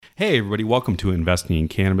Hey everybody, welcome to Investing in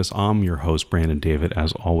Cannabis. I'm your host, Brandon David,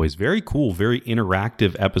 as always. Very cool, very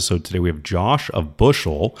interactive episode today. We have Josh of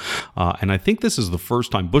Bushel, and I think this is the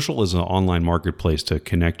first time. Bushel is an online marketplace to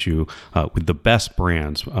connect you with the best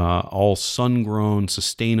brands, all sun-grown,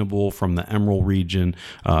 sustainable from the Emerald region.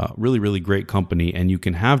 Really, really great company, and you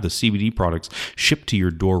can have the CBD products shipped to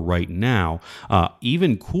your door right now.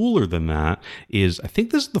 Even cooler than that is, I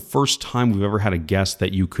think this is the first time we've ever had a guest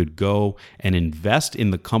that you could go and invest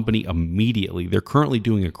in the company immediately. They're currently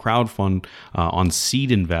doing a crowdfund on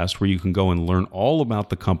Seed Invest where you can go and learn all about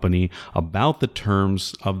the company, about the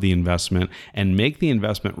terms of the investment, and make the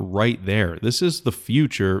investment right there. This is the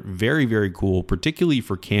future. Very, very cool, particularly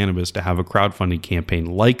for cannabis to have a crowdfunding campaign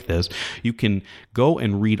like this. You can go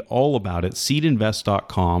and read all about it.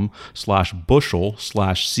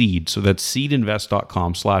 Seedinvest.com/bushel/seed. So that's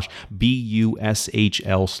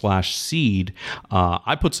seedinvest.com/BUSHL/seed.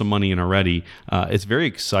 I put some money in already. It's very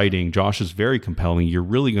exciting. Josh is very compelling. You're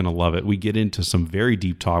really going to love it. We get into some very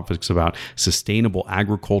deep topics about sustainable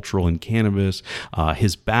agricultural and cannabis,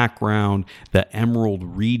 his background, the Emerald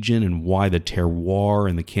region and why the terroir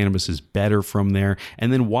and the cannabis is better from there,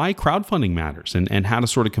 and then why crowdfunding matters and how to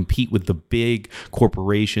sort of compete with the big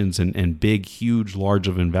corporations and big, huge, large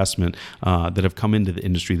of investment that have come into the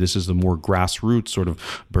industry. This is the more grassroots sort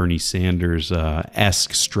of Bernie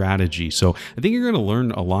Sanders-esque strategy. So I think you're going to learn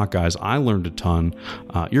a lot, guys. I learned a ton.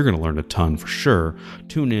 You're going to learn a ton for sure.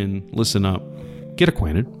 Tune in, listen up, get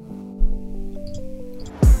acquainted.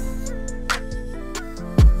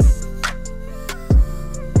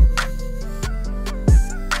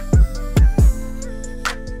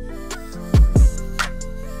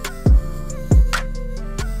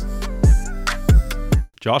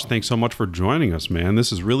 Josh, thanks so much for joining us, man.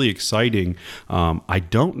 This is really exciting. I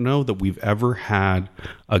don't know that we've ever had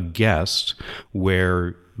a guest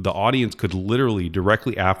where the audience could literally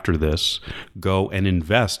directly after this go and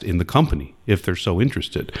invest in the company if they're so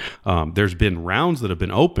interested. There's been rounds that have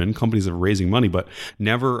been open, companies that are raising money, but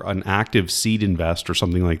never an active seed invest or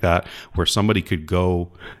something like that where somebody could go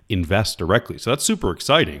invest directly. So that's super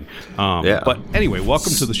exciting. But anyway,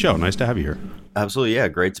 welcome to the show. Nice to have you here. Absolutely. Yeah.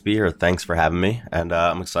 Great to be here. Thanks for having me. And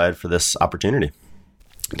I'm excited for this opportunity.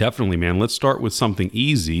 Definitely, man. Let's start with something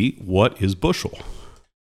easy. What is Bushel?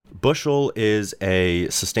 Bushel is a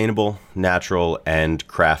sustainable, natural, and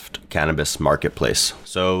craft cannabis marketplace.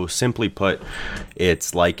 So simply put,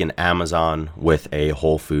 it's like an Amazon with a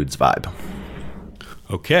Whole Foods vibe.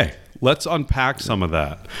 Okay. Let's unpack some of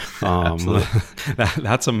that.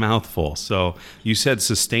 That's a mouthful. So you said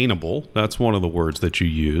sustainable. That's one of the words that you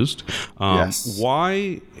used. Yes.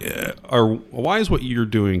 Why is what you're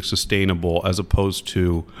doing sustainable as opposed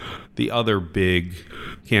to the other big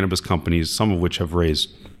cannabis companies, some of which have raised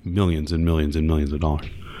millions and millions and millions of dollars?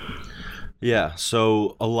 Yeah,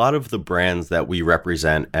 so a lot of the brands that we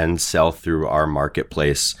represent and sell through our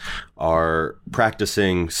marketplace are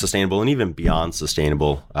practicing sustainable and even beyond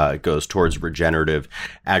sustainable. It goes towards regenerative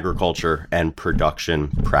agriculture and production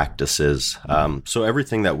practices. So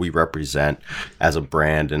everything that we represent as a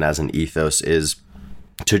brand and as an ethos is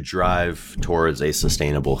to drive towards a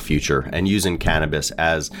sustainable future, and using cannabis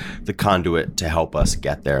as the conduit to help us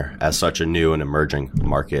get there. As such a new and emerging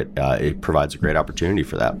market, it provides a great opportunity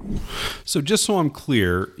for that. So just so I'm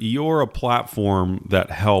clear, you're a platform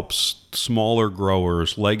that helps smaller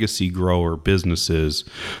growers, legacy grower businesses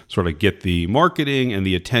sort of get the marketing and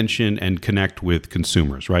the attention and connect with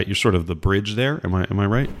consumers, right? You're sort of the bridge there. Am I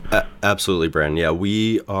right? Absolutely, Brandon. Yeah,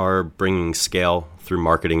 we are bringing scale through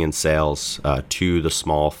marketing and sales to the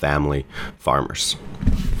small family farmers.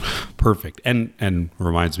 Perfect. And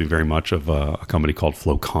reminds me very much of a company called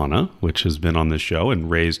Flowcana, which has been on this show and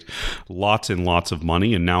raised lots and lots of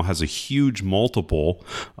money and now has a huge multiple.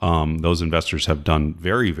 Those investors have done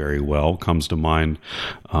very, very well. Comes to mind,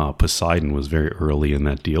 Poseidon was very early in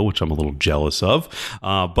that deal, which I'm a little jealous of.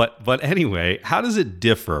 But anyway, how does it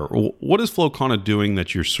differ? What is Flowcana doing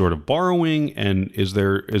that you're sort of borrowing? And is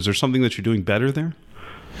there something that you're doing better there?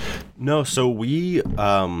 No, so we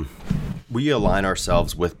align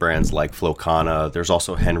ourselves with brands like Flowcana. There's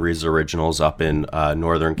also Henry's Originals up in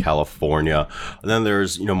Northern California. And then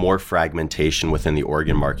there's, more fragmentation within the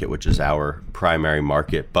Oregon market, which is our primary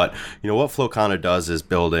market. But, what Flowcana does is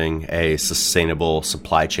building a sustainable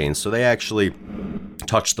supply chain. So they actually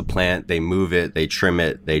touch the plant, they move it, they trim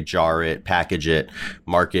it, they jar it, package it,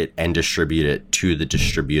 market, and distribute it to the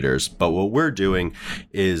distributors. But what we're doing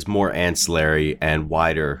is more ancillary and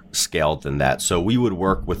wider scaled than that. So we would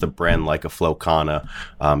work with a brand like a Flowcana,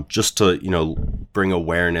 just to, bring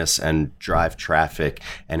awareness and drive traffic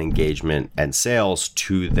and engagement and sales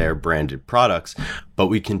to their branded products. But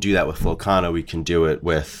we can do that with Flowcana. We can do it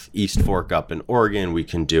with East Fork up in Oregon. We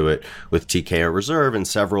can do it with TKO Reserve and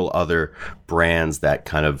several other brands that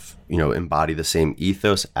kind of, embody the same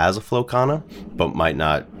ethos as a Flowcana, but might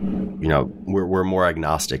not, we're more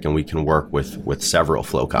agnostic, and we can work with several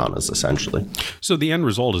Flowcanas essentially. So the end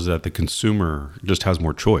result is that the consumer just has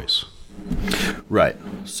more choice. Right.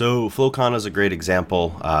 So Flowcana is a great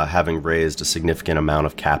example, having raised a significant amount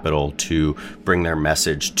of capital to bring their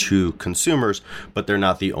message to consumers, but they're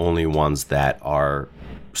not the only ones that are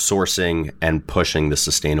sourcing and pushing the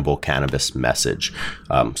sustainable cannabis message.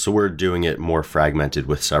 So we're doing it more fragmented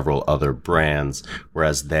with several other brands,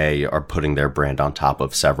 whereas they are putting their brand on top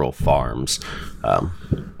of several farms,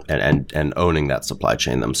 and owning that supply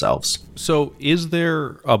chain themselves. So is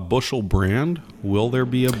there a Bushel brand? Will there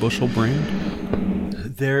be a Bushel brand?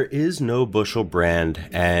 There is no Bushel brand,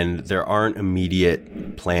 and there aren't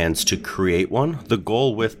immediate plans to create one. The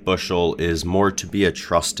goal with Bushel is more to be a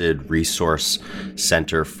trusted resource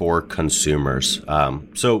center for consumers.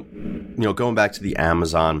 So, going back to the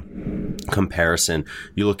Amazon comparison,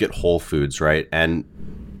 you look at Whole Foods, right? And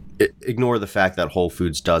ignore the fact that Whole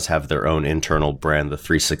Foods does have their own internal brand, the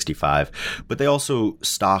 365, but they also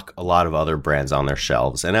stock a lot of other brands on their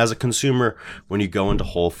shelves. And as a consumer, when you go into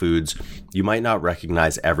Whole Foods, you might not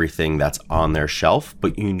recognize everything that's on their shelf,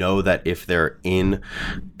 but you know that if they're in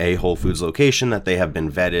a Whole Foods location, that they have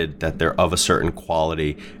been vetted, that they're of a certain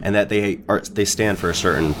quality, and that they stand for a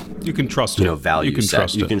certain, you can trust it, value you can set.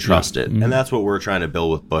 Trust you it. can trust Yeah. it. Mm-hmm. And that's what we're trying to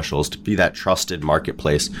build with Bushel, is to be that trusted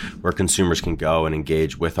marketplace where consumers can go and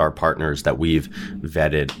engage with our partners that we've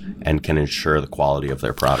vetted and can ensure the quality of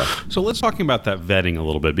their product. So let's talk about that vetting a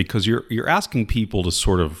little bit, because you're asking people to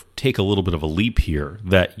sort of take a little bit of a leap here,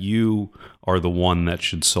 that you are the one that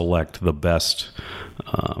should select the best,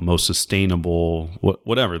 most sustainable,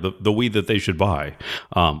 whatever, the weed that they should buy.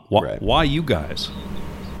 Right. Why you guys?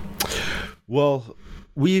 Well,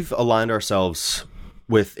 we've aligned ourselves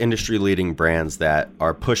with industry-leading brands that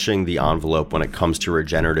are pushing the envelope when it comes to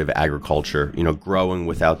regenerative agriculture, growing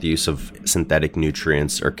without the use of synthetic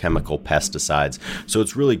nutrients or chemical pesticides. So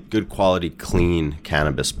it's really good quality, clean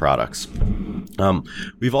cannabis products.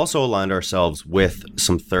 We've also aligned ourselves with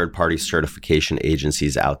some third-party certification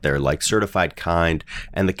agencies out there, like Certified Kind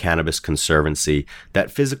and the Cannabis Conservancy,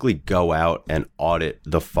 that physically go out and audit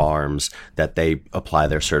the farms that they apply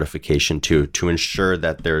their certification to ensure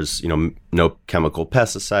that there's, no chemical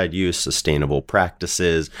pesticide use, sustainable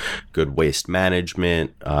practices, good waste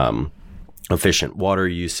management, efficient water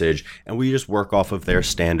usage, and we just work off of their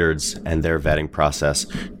standards and their vetting process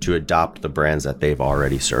to adopt the brands that they've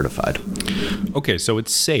already certified. Okay, so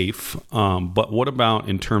it's safe, but what about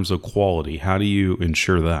in terms of quality? How do you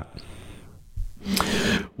ensure that?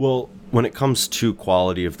 Well, when it comes to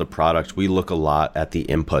quality of the product, we look a lot at the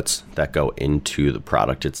inputs that go into the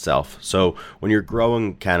product itself. So when you're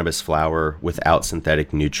growing cannabis flower without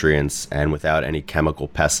synthetic nutrients and without any chemical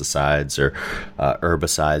pesticides or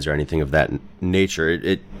herbicides or anything of that nature,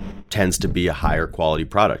 it tends to be a higher quality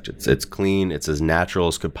product. It's clean. It's as natural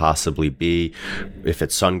as could possibly be. If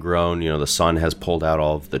it's sun grown, the sun has pulled out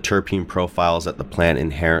all of the terpene profiles that the plant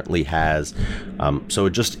inherently has. So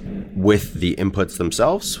just with the inputs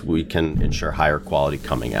themselves, we can ensure higher quality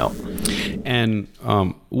coming out. And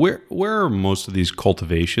where are most of these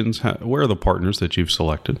cultivations? Where are the partners that you've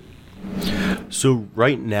selected? So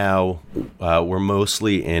right now, we're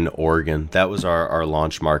mostly in Oregon. That was our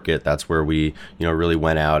launch market. That's where we, really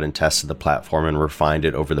went out and tested the platform and refined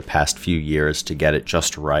it over the past few years to get it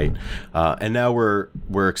just right. And now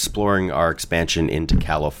we're exploring our expansion into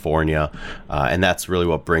California, and that's really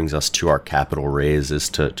what brings us to our capital raise, is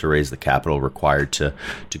to raise the capital required to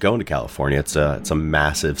go into California. It's a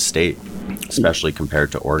massive state, especially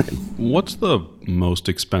compared to Oregon. What's the most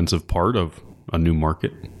expensive part of a new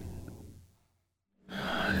market?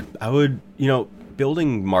 I would,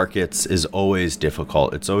 building markets is always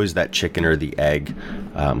difficult. It's always that chicken or the egg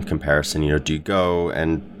comparison. Do you go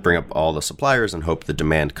and bring up all the suppliers and hope the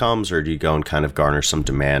demand comes, or do you go and kind of garner some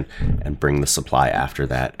demand and bring the supply after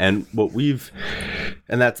that? And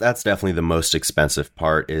that's definitely the most expensive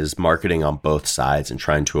part, is marketing on both sides and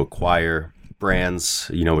trying to acquire brands,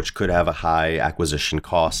 which could have a high acquisition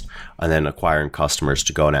cost, and then acquiring customers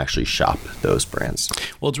to go and actually shop those brands.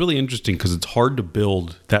 Well, it's really interesting because it's hard to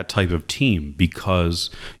build that type of team because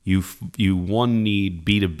you one need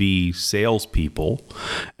B2B salespeople,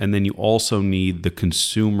 and then you also need the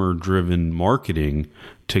consumer-driven marketing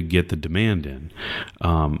to get the demand in.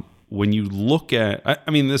 When you look at, I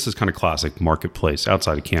mean, this is kind of classic marketplace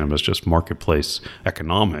outside of cannabis, just marketplace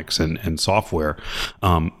economics and software.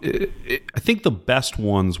 I think the best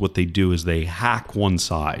ones, what they do is they hack one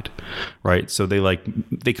side, right? So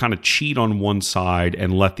they kind of cheat on one side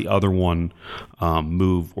and let the other one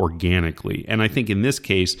move organically. And I think in this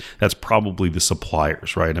case, that's probably the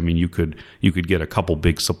suppliers, right? I mean, you could get a couple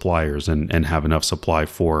big suppliers and have enough supply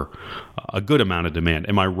for a good amount of demand.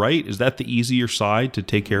 Am I right? Is that the easier side to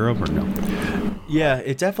take care of or no? Yeah,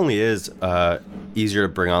 it definitely is easier to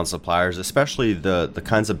bring on suppliers, especially the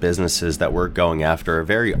kinds of businesses that we're going after are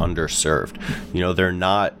very underserved. They're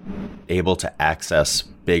not able to access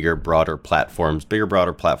bigger, broader platforms. Bigger,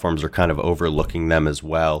 broader platforms are kind of overlooking them as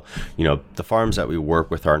well. The farms that we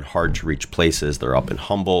work with are in hard to reach places. They're up in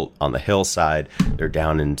Humboldt on the hillside. They're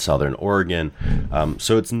down in Southern Oregon.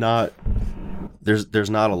 So it's not, there's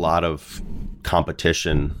not a lot of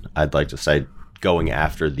competition, I'd like to say, going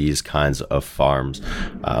after these kinds of farms.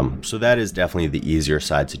 So that is definitely the easier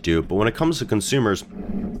side to do. But when it comes to consumers,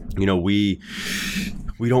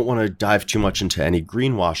 we don't want to dive too much into any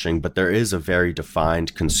greenwashing, but there is a very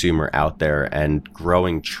defined consumer out there and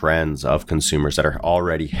growing trends of consumers that are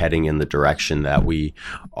already heading in the direction that we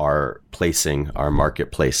are placing our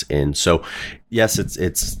marketplace in. So yes,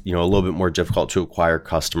 it's a little bit more difficult to acquire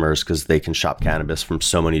customers because they can shop cannabis from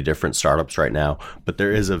so many different startups right now, but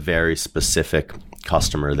there is a very specific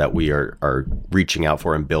customer that we are reaching out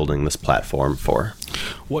for and building this platform for.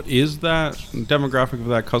 What is that demographic of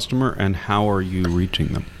that customer, and how are you reaching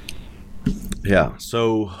them? Yeah,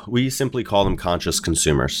 so we simply call them conscious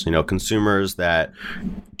consumers. Consumers that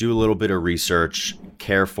do a little bit of research,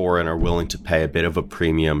 care for, and are willing to pay a bit of a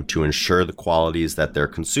premium to ensure the qualities that they're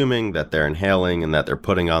consuming, that they're inhaling, and that they're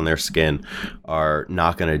putting on their skin are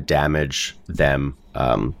not going to damage them,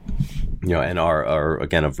 and are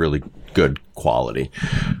again of really good quality.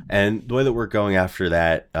 And the way that we're going after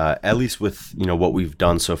that, at least with what we've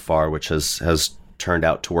done so far, which has turned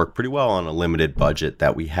out to work pretty well on a limited budget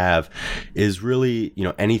that we have, is really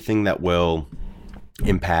anything that will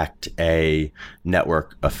impact a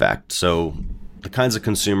network effect. So the kinds of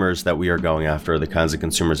consumers that we are going after are the kinds of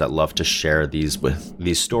consumers that love to share these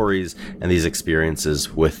stories and these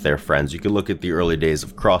experiences with their friends. You can look at the early days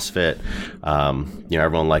of CrossFit.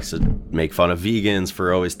 Everyone likes to make fun of vegans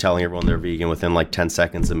for always telling everyone they're vegan within like 10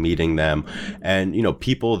 seconds of meeting them. And,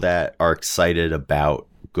 people that are excited about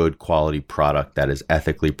good quality product that is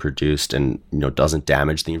ethically produced and doesn't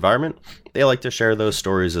damage the environment, they like to share those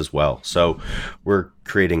stories as well. So we're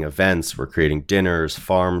creating events, we're creating dinners,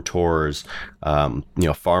 farm tours,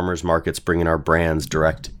 farmers markets, bringing our brands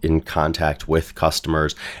direct in contact with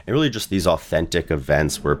customers, and really just these authentic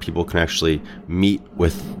events where people can actually meet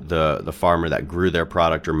with the farmer that grew their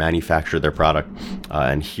product or manufactured their product,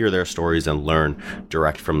 and hear their stories and learn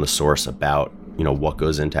direct from the source about what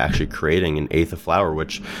goes into actually creating an eighth of flower,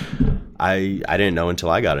 which I didn't know until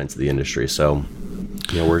I got into the industry. So,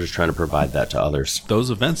 we're just trying to provide that to others. Those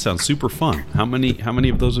events sound super fun. How many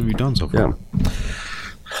of those have you done so far? Yeah.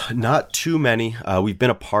 Not too many. We've been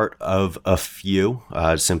a part of a few.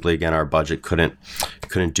 Simply, again, our budget couldn't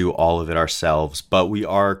do all of it ourselves. But we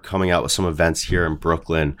are coming out with some events here in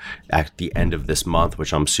Brooklyn at the end of this month,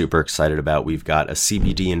 which I'm super excited about. We've got a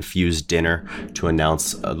CBD infused dinner to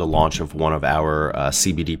announce the launch of one of our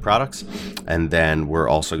CBD products, and then we're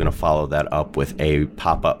also going to follow that up with a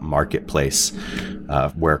pop-up marketplace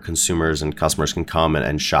where consumers and customers can come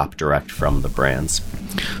and shop direct from the brands.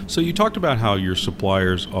 So you talked about how your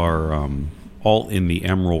suppliers are all in the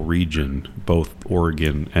Emerald region, both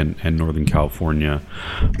Oregon and Northern California.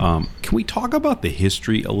 Can we talk about the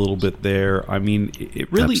history a little bit there? I mean, it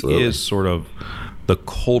really Absolutely. is sort of the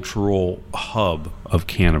cultural hub of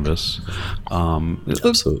cannabis.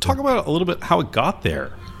 Let's talk about a little bit how it got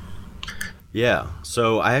there. Yeah,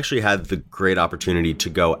 so I actually had the great opportunity to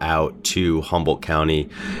go out to Humboldt County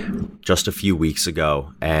just a few weeks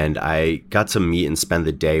ago, and I got to meet and spend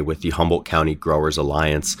the day with the Humboldt County Growers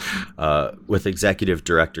Alliance with Executive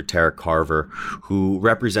Director Tara Carver, who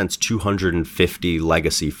represents 250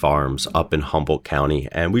 legacy farms up in Humboldt County.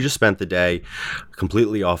 And we just spent the day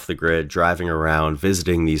completely off the grid, driving around,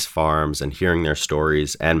 visiting these farms and hearing their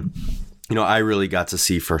stories. And I really got to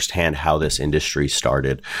see firsthand how this industry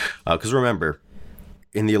started. Because remember,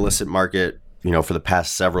 in the illicit market, for the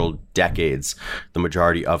past several decades, the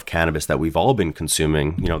majority of cannabis that we've all been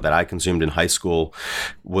consuming, that I consumed in high school,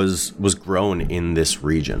 was grown in this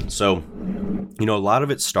region. So, a lot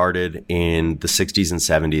of it started in the 60s and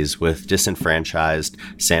 70s with disenfranchised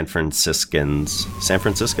San Franciscans, I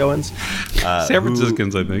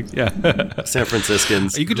think. Yeah. San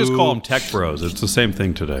Franciscans. You could just call them tech bros. It's the same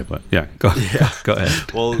thing today, but go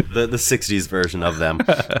ahead. Well, the 60s version of them.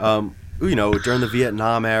 During the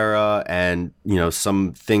Vietnam era and,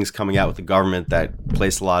 some things coming out with the government that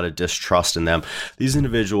placed a lot of distrust in them, these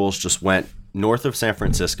individuals just went north of San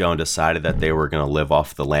Francisco and decided that they were going to live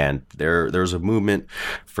off the land. There's a movement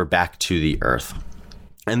for back to the earth.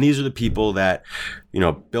 And these are the people that,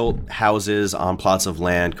 built houses on plots of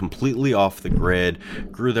land completely off the grid,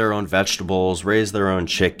 grew their own vegetables, raised their own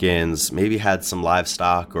chickens, maybe had some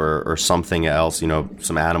livestock or something else,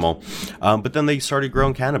 some animal. But then they started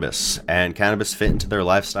growing cannabis, and cannabis fit into their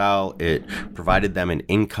lifestyle. It provided them an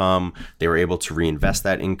income. They were able to reinvest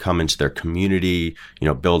that income into their community,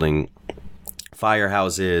 building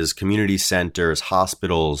firehouses, community centers,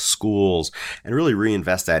 hospitals, schools, and really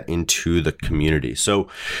reinvest that into the community. So,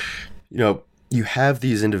 you have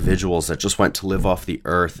these individuals that just went to live off the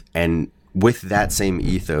earth and with that same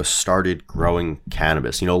ethos started growing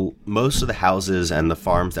cannabis. Most of the houses and the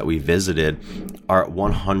farms that we visited are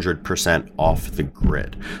 100% off the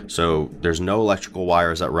grid. So there's no electrical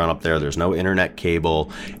wires that run up there. There's no internet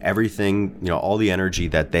cable. Everything, all the energy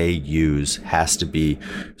that they use has to be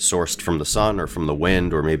sourced from the sun or from the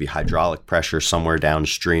wind or maybe hydraulic pressure somewhere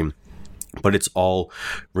downstream. But it's all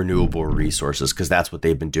renewable resources because that's what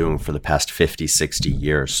they've been doing for the past 50, 60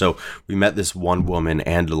 years. So we met this one woman,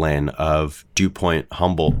 Andalyn of Dew Point,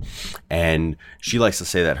 Humboldt, and she likes to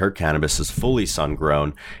say that her cannabis is fully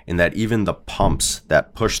sun-grown and that even the pumps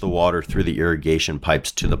that push the water through the irrigation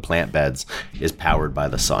pipes to the plant beds is powered by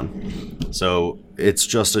the sun. So it's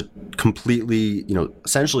just a completely,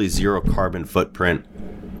 essentially zero carbon footprint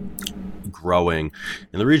growing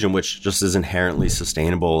in the region, which just is inherently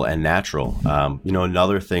sustainable and natural.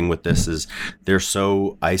 Another thing with this is they're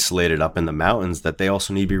so isolated up in the mountains that they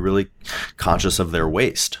also need to be really conscious of their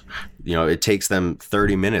waste. It takes them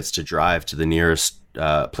 30 minutes to drive to the nearest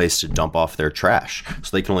place to dump off their trash.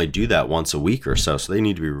 So they can only do that once a week or so. So they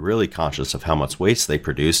need to be really conscious of how much waste they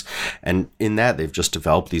produce. And in that, they've just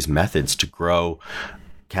developed these methods to grow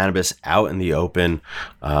cannabis out in the open,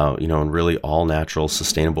 in really all natural,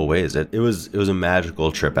 sustainable ways. It was a magical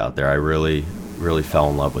trip out there. I really, really fell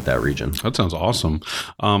in love with that region. That sounds awesome.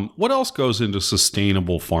 What else goes into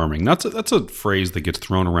sustainable farming? That's a phrase that gets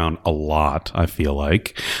thrown around a lot, I feel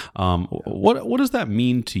like. What does that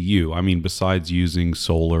mean to you? I mean, besides using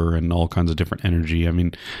solar and all kinds of different energy, I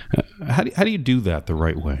mean, how do you do that the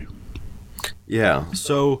right way? Yeah.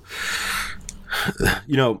 So,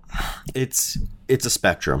 it's a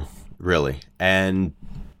spectrum, really. And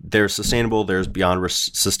there's sustainable, there's beyond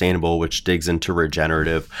sustainable, which digs into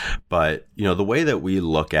regenerative. But, the way that we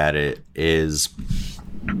look at it is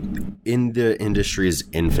in the industry's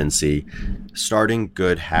infancy, starting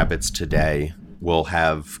good habits today will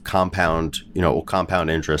have compound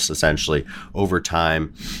interest essentially over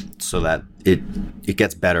time so that it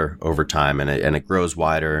gets better over time and it grows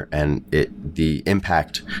wider and the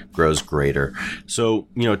impact grows greater. So,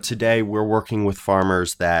 today we're working with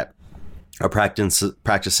farmers that are practicing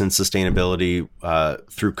sustainability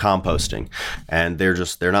through composting, and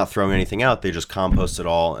they're not throwing anything out. They just compost it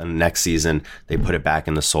all, and next season they put it back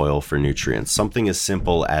in the soil for nutrients. Something as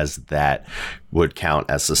simple as that would count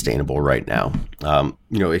as sustainable right now.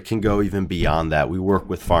 It can go even beyond that. We work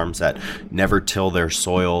with farms that never till their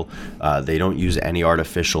soil. They don't use any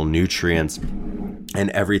artificial nutrients. And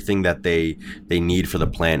everything that they need for the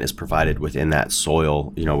plant is provided within that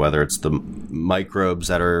soil, whether it's the microbes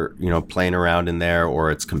that are, playing around in there, or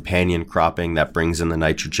it's companion cropping that brings in the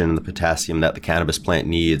nitrogen and the potassium that the cannabis plant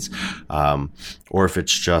needs, or if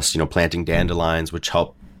it's just, planting dandelions, which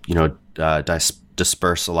help,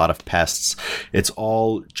 disperse a lot of pests. It's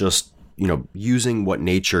all just, using what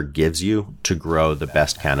nature gives you to grow the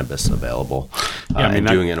best cannabis available, and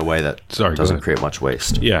doing it in a way that doesn't create much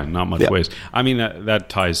waste. Yeah, not much waste. I mean, that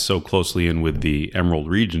ties so closely in with the Emerald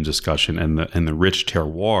region discussion and the rich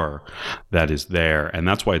terroir that is there, and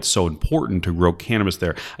that's why it's so important to grow cannabis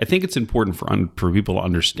there. I think it's important for people to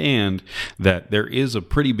understand that there is a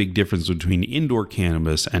pretty big difference between indoor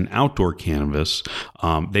cannabis and outdoor cannabis.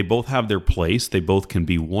 They both have their place. They both can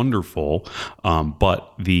be wonderful,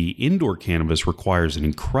 but the indoor cannabis requires an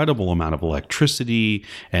incredible amount of electricity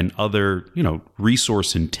and other,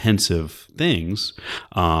 resource intensive things.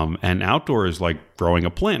 And outdoor is like growing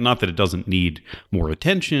a plant. Not that it doesn't need more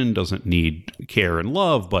attention, doesn't need care and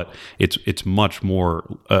love, but it's much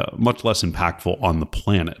less impactful on the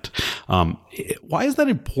planet. Why is that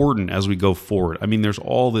important as we go forward? I mean, there's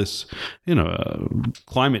all this,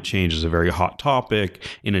 climate change is a very hot topic.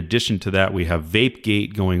 In addition to that, we have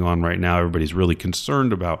VapeGate going on right now. Everybody's really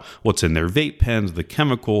concerned about what's in their vape pens, the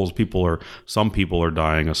chemicals. Some people are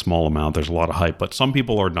dying a small amount. There's a lot of hype, but some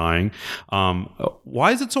people are dying.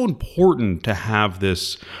 Why is it so important to have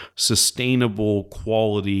this sustainable,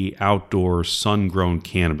 quality, outdoor, sun-grown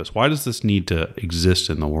cannabis? Why does this need to exist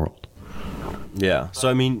in the world? Yeah. So,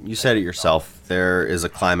 I mean, you said it yourself. There is a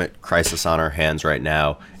climate crisis on our hands right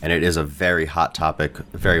now, and it is a very hot topic,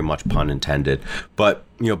 very much pun intended. But,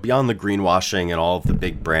 beyond the greenwashing and all of the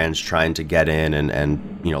big brands trying to get in and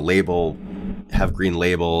have green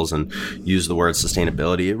labels and use the word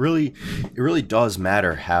sustainability, it really does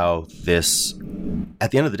matter how this,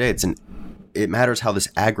 at the end of the day, it matters how this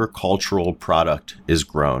agricultural product is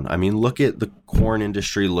grown. I mean, look at the corn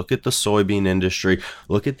industry, look at the soybean industry,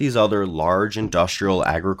 look at these other large industrial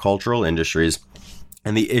agricultural industries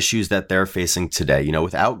and the issues that they're facing today.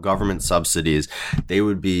 Without government subsidies, they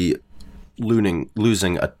would be losing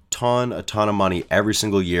a ton of money every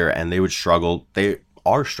single year, and they would struggle. They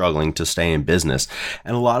are struggling to stay in business.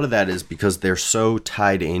 And a lot of that is because they're so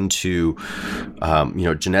tied into,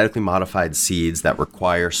 genetically modified seeds that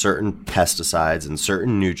require certain pesticides and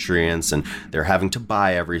certain nutrients, and they're having to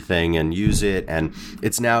buy everything and use it. And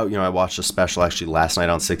it's now, I watched a special actually last night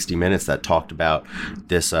on 60 Minutes that talked about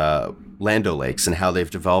this, Land O'Lakes and how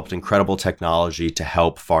they've developed incredible technology to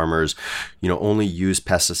help farmers, only use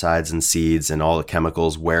pesticides and seeds and all the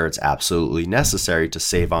chemicals where it's absolutely necessary to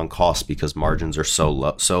save on costs because margins are so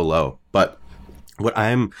low. But what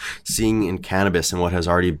I'm seeing in cannabis and what has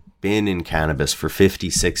already been in cannabis for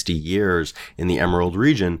 50, 60 years in the Emerald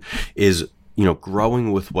region is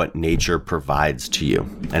growing with what nature provides to you.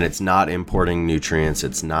 And it's not importing nutrients,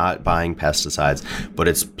 it's not buying pesticides, but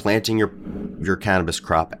it's planting your cannabis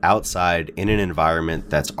crop outside in an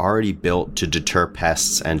environment that's already built to deter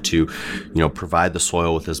pests and to, provide the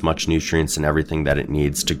soil with as much nutrients and everything that it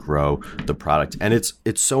needs to grow the product. And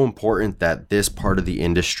it's so important that this part of the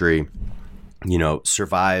industry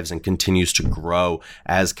survives and continues to grow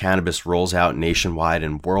as cannabis rolls out nationwide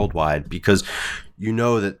and worldwide, because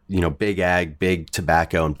that, big ag, big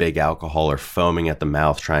tobacco, and big alcohol are foaming at the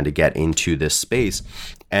mouth trying to get into this space.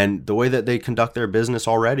 And the way that they conduct their business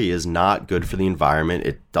already is not good for the environment.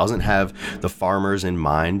 It doesn't have the farmers in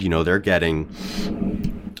mind. They're getting,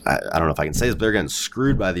 I don't know if I can say this, but they're getting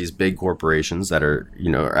screwed by these big corporations that are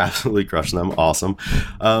absolutely crushing them. Awesome.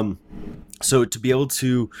 So to be able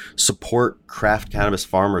to support craft cannabis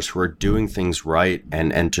farmers who are doing things right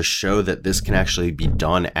and to show that this can actually be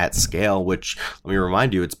done at scale, which, let me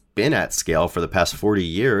remind you, it's been at scale for the past 40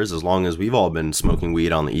 years, as long as we've all been smoking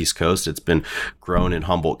weed on the East Coast. It's been grown in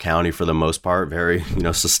Humboldt County for the most part, very,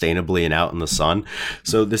 sustainably and out in the sun.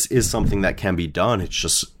 So this is something that can be done. It's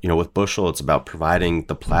just, with Bushel, it's about providing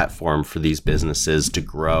the platform for these businesses to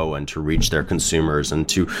grow and to reach their consumers and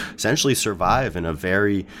to essentially survive in a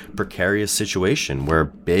very precarious situation where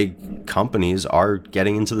big companies are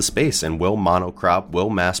getting into the space and will monocrop, will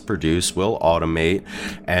mass produce, will automate,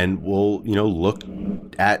 and will, look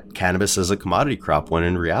at cannabis as a commodity crop, when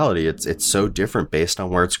in reality it's so different based on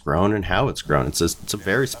where it's grown and how it's grown. It's a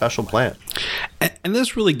very special plant. And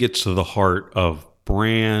this really gets to the heart of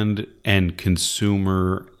brand and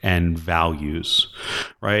consumer and values,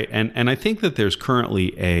 right? And I think that there's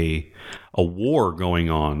currently a war going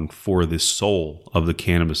on for the soul of the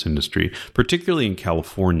cannabis industry, particularly in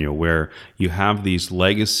California, where you have these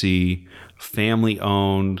legacy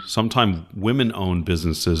family-owned, sometimes women-owned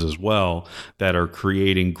businesses as well that are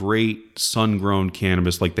creating great sun-grown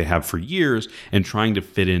cannabis like they have for years and trying to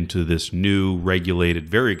fit into this new, regulated,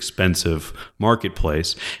 very expensive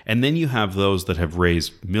marketplace. And then you have those that have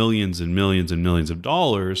raised millions and millions and millions of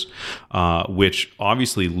dollars, which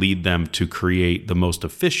obviously lead them to create the most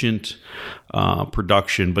efficient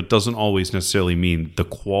production, but doesn't always necessarily mean the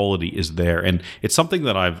quality is there. And it's something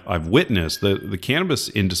that I've witnessed. The cannabis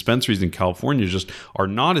in dispensaries in California just are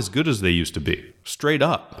not as good as they used to be, straight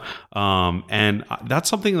up. And that's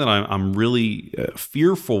something that I'm really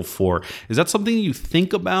fearful for. Is that something you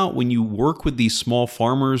think about when you work with these small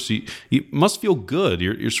farmers? You must feel good.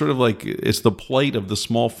 You're sort of like, it's the plight of the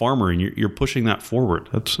small farmer, and you're pushing that forward.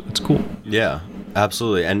 It's cool. Yeah,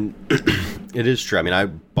 absolutely. And it is true. I mean, I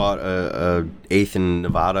bought a eighth in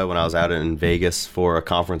Nevada when I was out in Vegas for a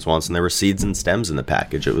conference once, and there were seeds and stems in the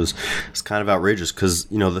package. It's kind of outrageous because,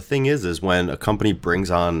 the thing is when a company brings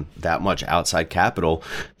on that much outside capital,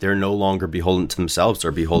 they're no longer beholden to themselves,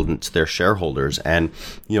 they're beholden to their shareholders. And,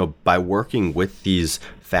 by working with these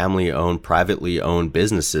family-owned, privately owned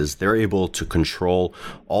businesses, they're able to control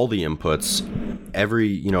all the inputs,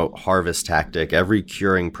 every, harvest tactic, every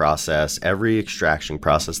curing process, every extraction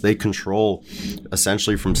process. They control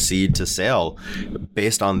essentially from seed to sale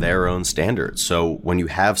based on their own standards. So when you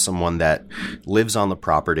have someone that lives on the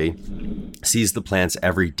property, sees the plants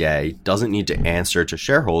every day, doesn't need to answer to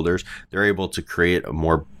shareholders, they're able to create a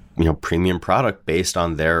more, premium product based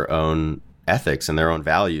on their own ethics and their own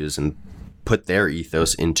values, and put their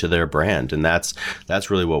ethos into their brand. And that's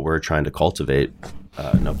really what we're trying to cultivate.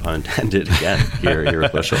 No pun intended again here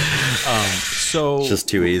at Bushel. So it's just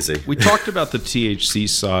too easy. We talked about the THC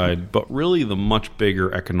side, but really the much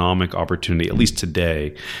bigger economic opportunity, at least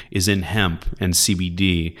today, is in hemp and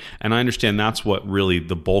CBD. And I understand that's what really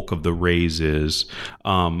the bulk of the raise is.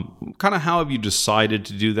 Kind of how have you decided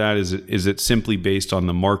to do that? Is it simply based on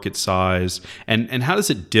the market size? And how does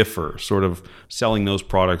it differ, sort of selling those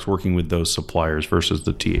products, working with those suppliers versus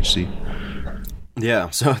the THC? Yeah,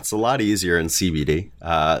 so it's a lot easier in CBD.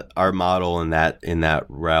 Our model in that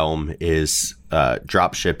realm is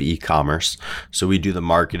drop ship e-commerce. So we do the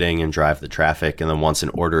marketing and drive the traffic, and then once an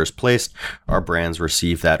order is placed, our brands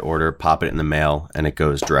receive that order, pop it in the mail, and it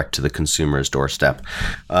goes direct to the consumer's doorstep.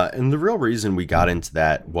 And the real reason we got into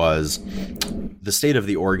that was the state of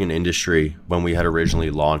the organ industry when we had originally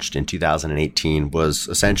launched in 2018 was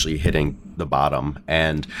essentially hitting the bottom,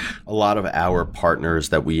 and a lot of our partners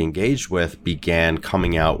that we engaged with began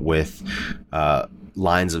coming out with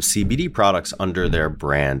lines of CBD products under their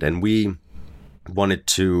brand, and we wanted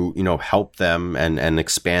to help them and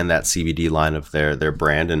expand that CBD line of their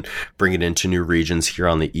brand and bring it into new regions here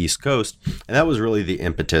on the East Coast. And that was really the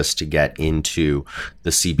impetus to get into the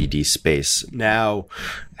CBD space. Now,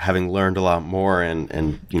 having learned a lot more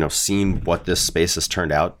and seen what this space has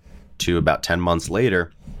turned out to about 10 months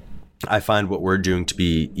later, I find what we're doing to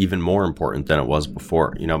be even more important than it was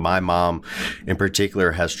before. My mom in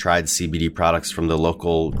particular has tried CBD products from the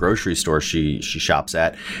local grocery store she shops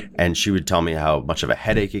at, and she would tell me how much of a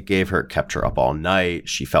headache it gave her. It kept her up all night.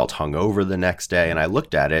 She felt hungover the next day, and I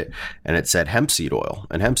looked at it and it said hemp seed oil,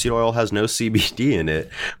 and hemp seed oil has no CBD in it,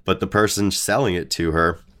 but the person selling it to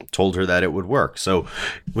her told her that it would work. So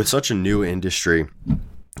with such a new industry,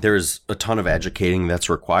 there's a ton of educating that's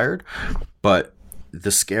required, but the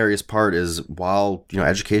scariest part is while,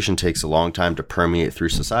 education takes a long time to permeate through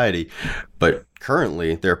society, but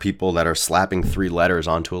currently there are people that are slapping 3 letters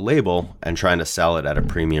onto a label and trying to sell it at a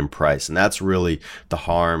premium price. And that's really the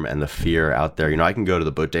harm and the fear out there. I can go to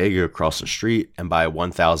the bodega across the street and buy a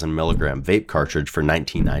 1,000 milligram vape cartridge for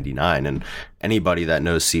 $19.99. And anybody that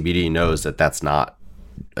knows CBD knows that that's not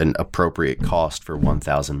an appropriate cost for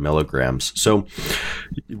 1,000 milligrams. So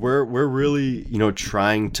we're really,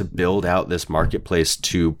 trying to build out this marketplace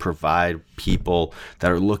to provide people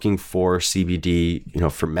that are looking for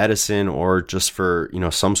CBD, for medicine or just for,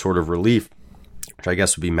 some sort of relief, which I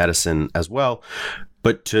guess would be medicine as well,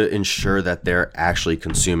 but to ensure that they're actually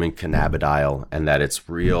consuming cannabidiol and that it's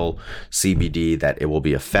real CBD, that it will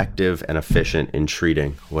be effective and efficient in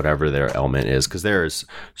treating whatever their ailment is. Because there is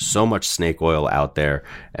so much snake oil out there,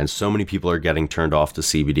 and so many people are getting turned off to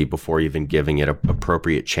CBD before even giving it an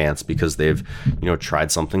appropriate chance because they've,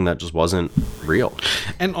 tried something that just wasn't real.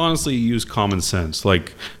 And honestly, use common sense,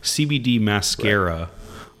 like CBD mascara.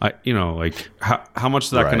 Right. How much is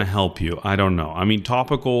that going to help you? I don't know. I mean,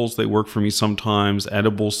 topicals, they work for me sometimes.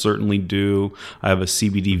 Edibles certainly do. I have a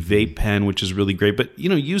CBD vape pen, which is really great. But,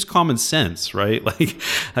 use common sense, right?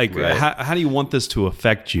 Right. How do you want this to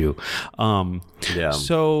affect you?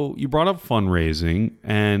 So you brought up fundraising,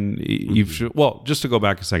 and just to go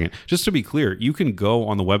back a second, just to be clear, you can go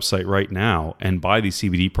on the website right now and buy these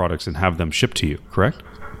CBD products and have them shipped to you, correct?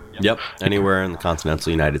 Yep, anywhere in the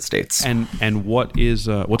continental United States. And what's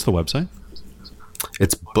the website?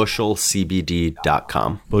 It's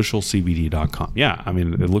bushelcbd.com. Bushelcbd.com. Yeah, I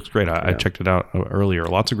mean, it looks great. I checked it out earlier.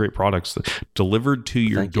 Lots of great products delivered to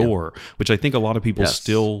your door, which I think a lot of people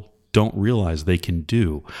still don't realize they can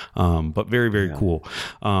do, but very, very cool.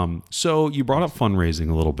 So you brought up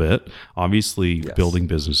fundraising a little bit. Obviously, building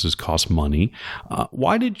businesses costs money.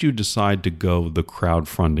 Why did you decide to go the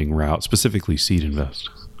crowdfunding route, specifically Seed Invest?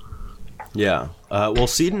 Yeah. Well,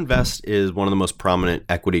 Seed Invest is one of the most prominent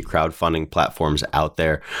equity crowdfunding platforms out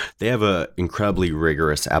there. They have an incredibly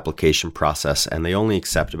rigorous application process, and they only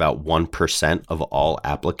accept about 1% of all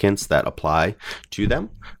applicants that apply to them.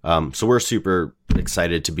 So we're super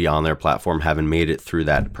excited to be on their platform, having made it through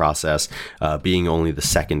that process, being only the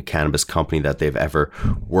second cannabis company that they've ever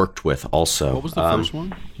worked with also. What was the first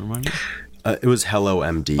one? Remind me? It was Hello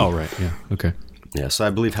MD. Oh, right. Yeah. Okay. Yeah, so I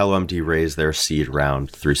believe Hello MD raised their seed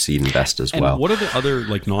round through Seed Invest as And well. what are the other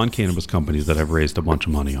like non-cannabis companies that have raised a bunch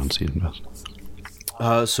of money on Seed Invest?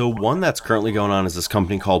 So one that's currently going on is this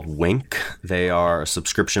company called Wink. They are a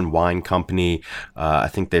subscription wine company. I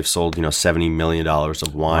think they've sold, $70 million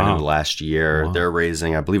of wine in the last year. Wow. They're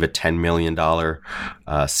raising, I believe, a $10 million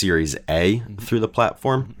Series A through the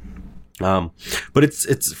platform. But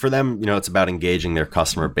it's for them, it's about engaging their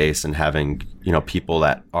customer base and having, people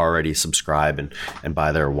that already subscribe and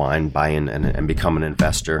buy their wine, buy in and become an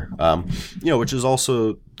investor, which is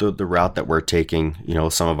also the route that we're taking,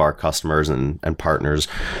 some of our customers and partners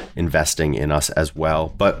investing in us as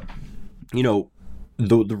well. But,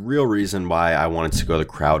 the real reason why I wanted to go the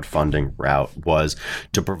crowdfunding route was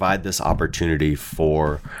to provide this opportunity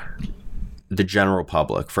for the general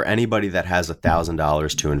public. For anybody that has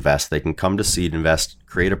 $1,000 to invest, they can come to Seed Invest,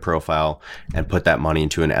 create a profile, and put that money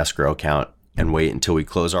into an escrow account and wait until we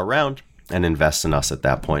close our round and invest in us at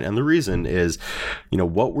that point. And the reason is,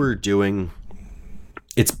 what we're doing,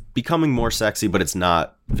 it's becoming more sexy, but it's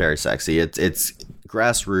not very sexy. It's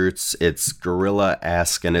grassroots, it's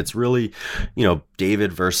guerrilla-esque, and it's really,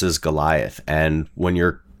 David versus Goliath. And when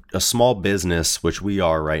you're a small business, which we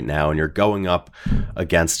are right now, and you're going up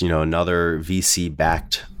against, another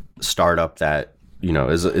VC-backed startup that,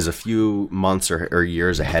 is a few months or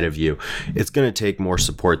years ahead of you, it's going to take more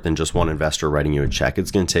support than just one investor writing you a check.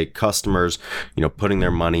 It's going to take customers, putting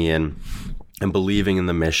their money in and believing in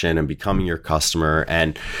the mission and becoming your customer.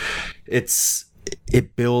 And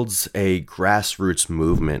it builds a grassroots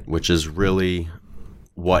movement, which is really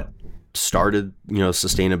what started,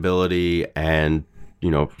 sustainability and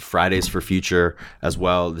Fridays for Future as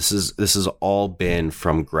well. This has all been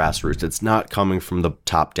from grassroots. It's not coming from the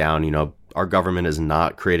top down. Our government is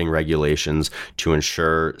not creating regulations to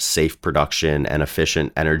ensure safe production and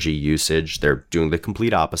efficient energy usage. They're doing the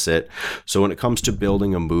complete opposite. So when it comes to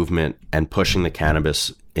building a movement and pushing the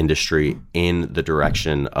cannabis industry in the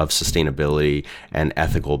direction of sustainability and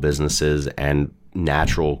ethical businesses and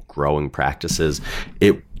natural growing practices,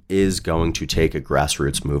 it is going to take a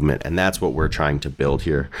grassroots movement, and that's what we're trying to build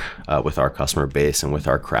here with our customer base and with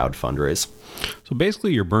our crowd fundraise. So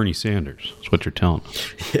basically, you're Bernie Sanders. That's what you're telling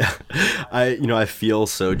us. Yeah, I feel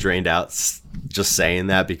so drained out just saying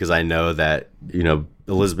that, because I know that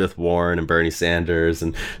Elizabeth Warren and Bernie Sanders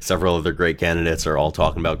and several other great candidates are all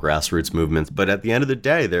talking about grassroots movements. But at the end of the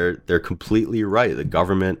day, they're completely right. The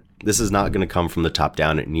government, this is not going to come from the top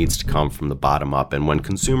down. It needs to come from the bottom up. And when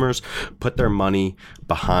consumers put their money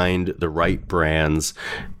behind the right brands,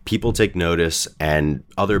 people take notice, and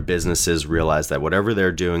other businesses realize that whatever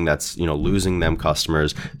they're doing that's, losing them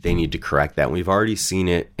customers, they need to correct that. And we've already seen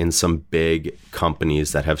it in some big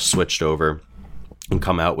companies that have switched over and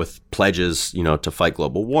come out with pledges, to fight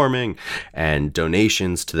global warming and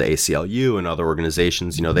donations to the ACLU and other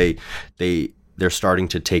organizations. They're starting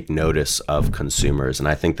to take notice of consumers. And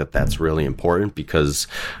I think that that's really important, because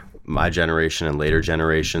my generation and later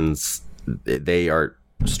generations, they are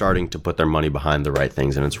starting to put their money behind the right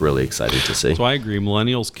things, and it's really exciting to see. So I agree.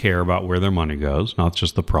 Millennials care about where their money goes, not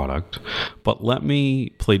just the product. But let me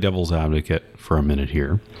play devil's advocate for a minute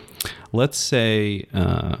here. Let's say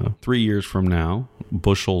 3 years from now,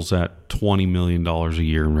 Bushel's at $20 million a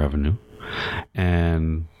year in revenue,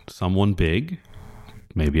 and someone big,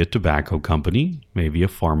 maybe a tobacco company, maybe a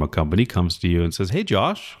pharma company, comes to you and says, "Hey,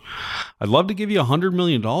 Josh, I'd love to give you $100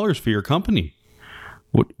 million for your company."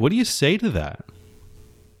 What do you say to that?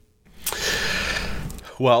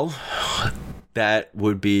 Well, that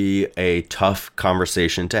would be a tough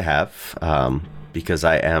conversation to have, because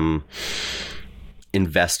I am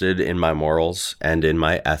invested in my morals and in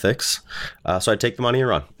my ethics. So I'd take the money and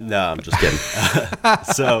run. No, I'm just kidding.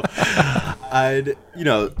 So I'd,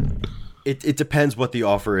 it depends what the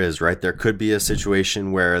offer is, right? There could be a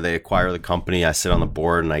situation where they acquire the company, I sit on the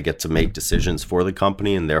board, and I get to make decisions for the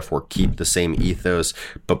company and therefore keep the same ethos,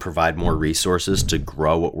 but provide more resources to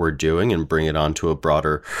grow what we're doing and bring it onto a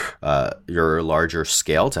broader, your larger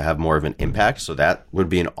scale to have more of an impact. So that would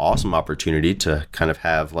be an awesome opportunity to kind of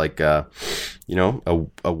have like a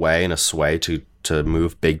way and a sway to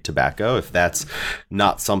move big tobacco. If that's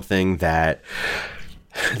not something that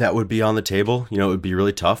That would be on the table. It would be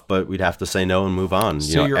really tough, but we'd have to say no and move on.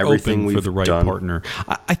 So you're open for the right partner.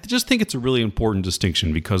 I just think it's a really important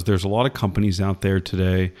distinction, because there's a lot of companies out there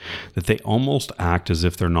today that they almost act as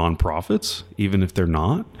if they're nonprofits, even if they're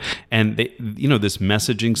not. And this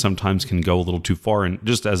messaging sometimes can go a little too far. And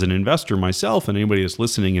just as an investor myself, and anybody that's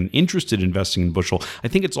listening and interested in investing in Bushel, I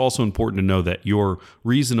think it's also important to know that you're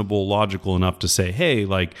reasonable, logical enough to say, hey,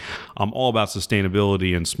 like, I'm all about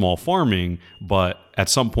sustainability and small farming, but at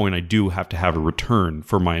some point I do have to have a return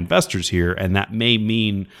for my investors here, and that may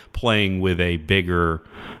mean playing with a bigger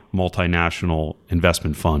multinational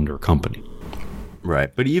investment fund or company.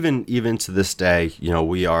 Right. But even to this day,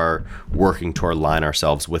 we are working to align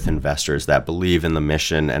ourselves with investors that believe in the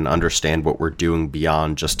mission and understand what we're doing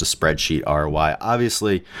beyond just a spreadsheet ROI.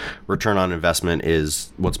 Obviously, return on investment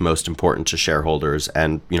is what's most important to shareholders.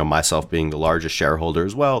 And, myself being the largest shareholder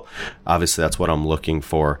as well, obviously that's what I'm looking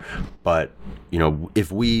for. But,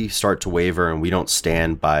 if we start to waver and we don't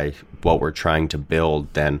stand by what we're trying to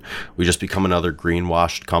build, then we just become another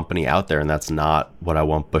greenwashed company out there. And that's not what I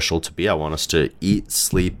want Bushel to be. I want us to eat,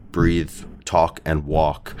 sleep, breathe, talk, and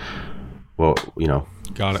walk. Well,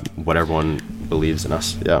 got it. What everyone believes in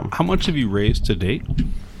us. Yeah. How much have you raised to date?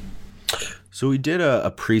 So we did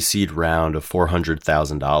a pre-seed round of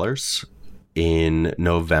 $400,000 in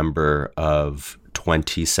November of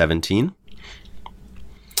 2017.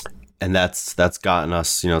 And that's gotten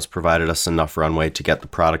us, it's provided us enough runway to get the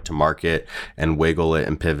product to market and wiggle it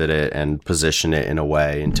and pivot it and position it in a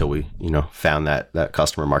way until we, found that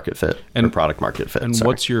customer market fit and product market fit. And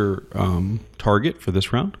what's your target for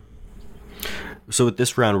this round? So with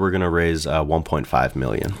this round, we're going to raise 1.5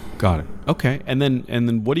 million. Got it. Okay. And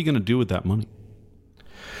then what are you going to do with that money?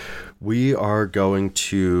 We are going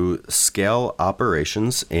to scale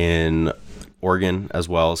operations in Oregon as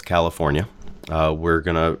well as California. We're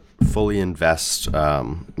going to fully invest,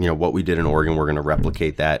 what we did in Oregon, we're going to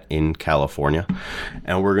replicate that in California.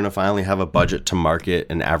 And we're going to finally have a budget to market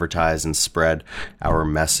and advertise and spread our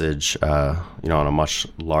message, on a much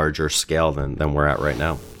larger scale than we're at right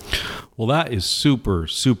now. Well, that is super,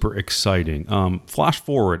 super exciting. Flash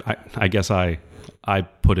forward, I guess I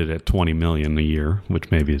put it at 20 million a year,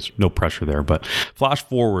 which maybe is no pressure there, but flash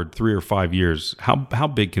forward 3 or 5 years, how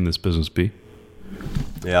big can this business be?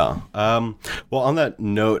 Yeah. Well, on that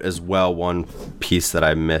note as well, one piece that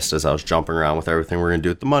I missed as I was jumping around with everything we're going to do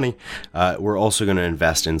with the money, we're also going to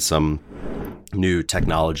invest in some new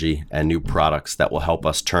technology and new products that will help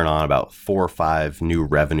us turn on about 4 or 5 new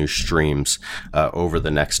revenue streams over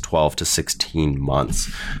the next 12 to 16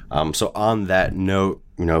 months. So on that note,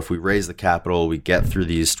 if we raise the capital, we get through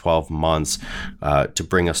these 12 months to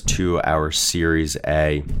bring us to our Series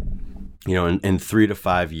A. In 3 to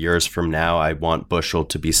 5 years from now, I want Bushel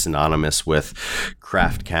to be synonymous with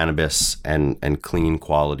craft cannabis and clean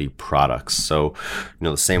quality products. So,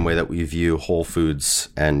 the same way that we view Whole Foods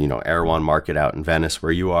and, Erewhon Market out in Venice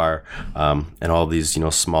where you are, and all these,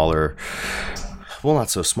 smaller, well,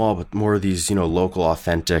 not so small, but more of these, local,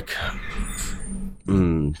 authentic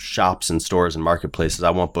shops and stores and marketplaces.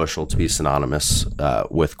 I want Bushel to be synonymous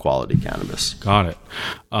with quality cannabis. Got it.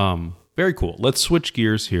 Very cool. Let's switch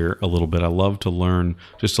gears here a little bit. I love to learn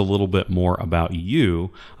just a little bit more about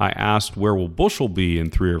you. I asked, where will Bushel be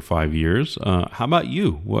in 3 or 5 years? How about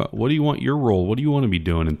you? What do you want your role? What do you want to be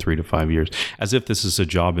doing in 3 to 5 years? As if this is a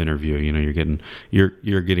job interview.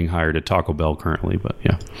 You're getting hired at Taco Bell currently, but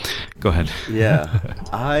yeah, go ahead. Yeah,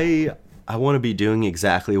 I want to be doing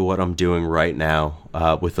exactly what I'm doing right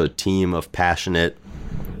now with a team of passionate,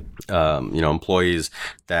 employees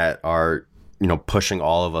that are pushing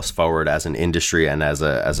all of us forward as an industry and as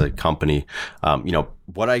a company.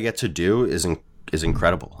 What I get to do is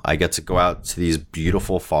incredible. I get to go out to these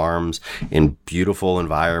beautiful farms in beautiful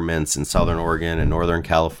environments in Southern Oregon and Northern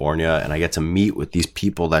California, and I get to meet with these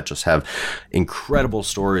people that just have incredible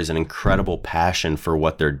stories and incredible passion for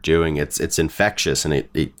what they're doing. It's infectious, and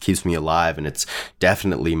it keeps me alive, and it's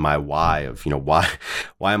definitely my why of,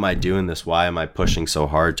 why am I doing this? Why am I pushing so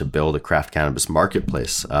hard to build a craft cannabis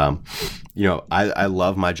marketplace? I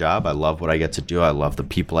love my job. I love what I get to do. I love the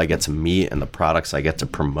people I get to meet and the products I get to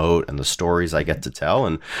promote and the stories I get to tell.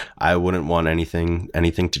 And I wouldn't want anything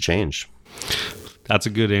to change. That's a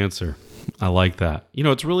good answer. I like that.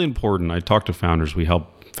 It's really important. I talk to founders. We help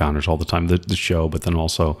founders all the time, the show, but then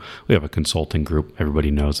also we have a consulting group.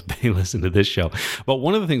 Everybody knows if they listen to this show. But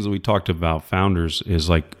one of the things that we talked about founders is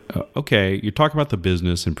like, okay, you talk about the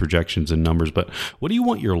business and projections and numbers, but what do you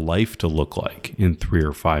want your life to look like in 3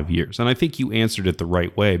 or 5 years? And I think you answered it the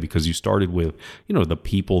right way, because you started with, the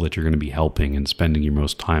people that you're going to be helping and spending your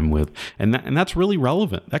most time with. And that's really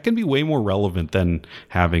relevant. That can be way more relevant than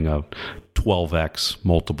having a 12x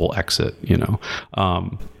multiple exit, you know.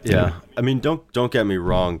 Yeah. I mean, don't get me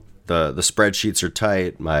wrong. The spreadsheets are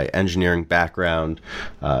tight. My engineering background,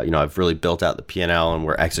 I've really built out the P&L, and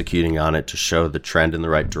we're executing on it to show the trend in the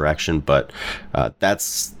right direction. But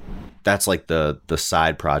that's like the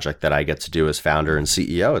side project that I get to do as founder and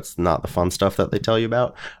CEO. It's not the fun stuff that they tell you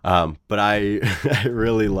about. But I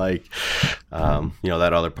really like,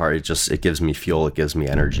 that other part. It gives me fuel. It gives me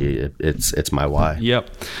energy. It's my why. Yep.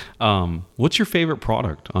 What's your favorite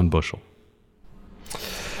product on Bushel?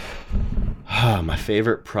 My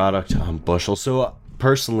favorite product on Bushel. So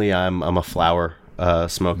personally, I'm a flower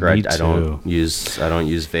smoker. I don't use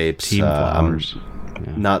vapes. Team flowers.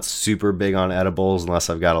 I'm not super big on edibles unless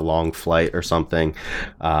I've got a long flight or something.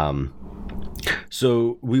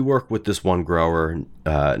 So we work with this one grower,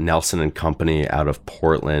 Nelson and Company, out of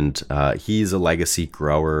Portland. He's a legacy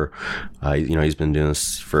grower. He's been doing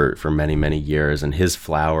this for many, many years, and his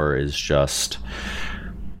flower is just.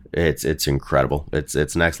 It's incredible.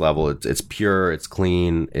 It's next level. It's pure. It's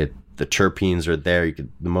clean. The terpenes are there.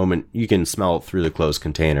 The moment you can smell it through the closed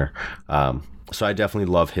container. So I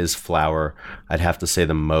definitely love his flower. I'd have to say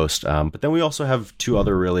the most. But then we also have two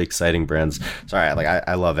other really exciting brands. Sorry,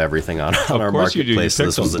 I love everything on our marketplace. So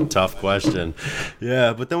this was a tough question.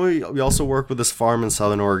 Yeah, but then we also work with this farm in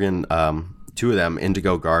Southern Oregon. Two of them,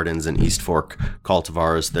 Indigo Gardens and East Fork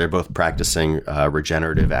Cultivars. They're both practicing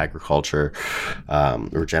regenerative agriculture,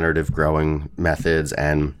 regenerative growing methods,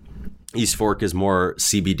 and East Fork is more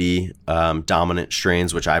CBD dominant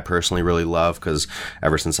strains, which I personally really love because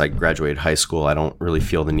ever since I graduated high school, I don't really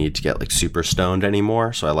feel the need to get like super stoned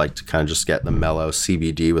anymore. So I like to kind of just get the mellow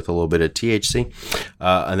CBD with a little bit of THC.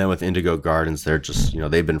 And then with Indigo Gardens, they're just,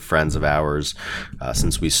 they've been friends of ours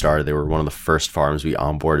since we started. They were one of the first farms we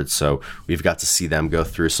onboarded. So we've got to see them go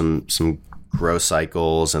through some grow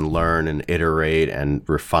cycles and learn and iterate and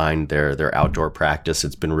refine their outdoor practice.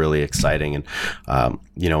 It's been really exciting. And,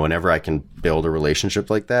 whenever I can build a relationship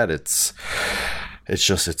like that, it's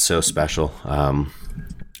so special. And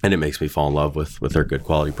it makes me fall in love with their good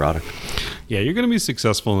quality product. Yeah, you're going to be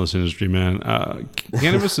successful in this industry, man.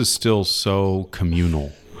 Cannabis is still so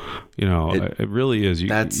communal. It really is. You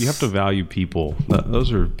have to value people.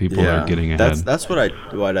 Those are people that are getting ahead. That's what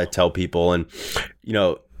I tell people. And,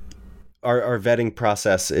 our vetting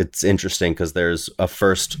process, it's interesting because there's a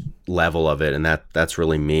first level of it, and that's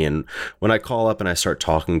really me. And when I call up and I start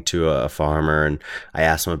talking to a farmer and I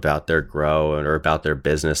ask them about their grow or about their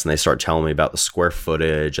business, and they start telling me about the square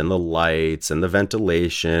footage and the lights and the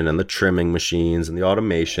ventilation and the trimming machines and the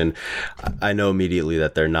automation, I know immediately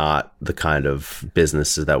that they're not the kind of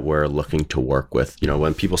businesses that we're looking to work with.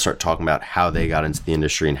 When people start talking about how they got into the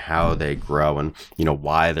industry and how they grow and,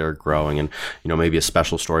 why they're growing, and, maybe a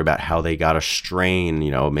special story about how they got a strain,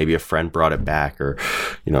 maybe a friend brought it back, or,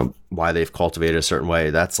 why they've cultivated a certain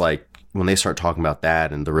way. That's like when they start talking about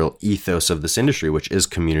that and the real ethos of this industry, which is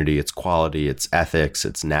community, it's quality, it's ethics,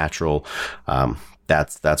 it's natural.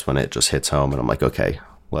 That's when it just hits home, and I'm like, okay,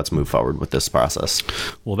 let's move forward with this process.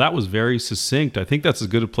 Well, that was very succinct. I think that's as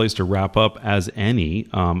good a place to wrap up as any.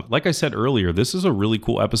 Like I said earlier, this is a really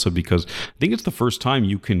cool episode because I think it's the first time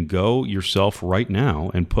you can go yourself right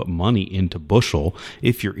now and put money into Bushel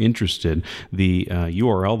if you're interested. The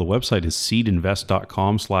URL, the website is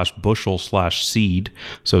seedinvest.com/bushel/seed.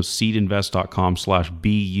 So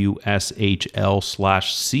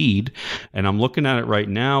seedinvest.com/BUSHL/seed. And I'm looking at it right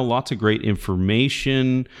now. Lots of great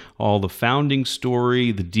information, all the founding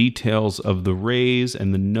story, the details of the raise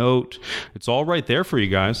and the note. It's all right there for you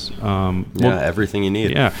guys. Everything you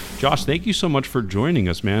need. Yeah. Josh, thank you so much for joining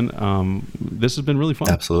us, man. This has been really fun.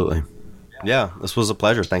 Absolutely. Yeah, this was a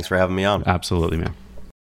pleasure. Thanks for having me on. Absolutely, man.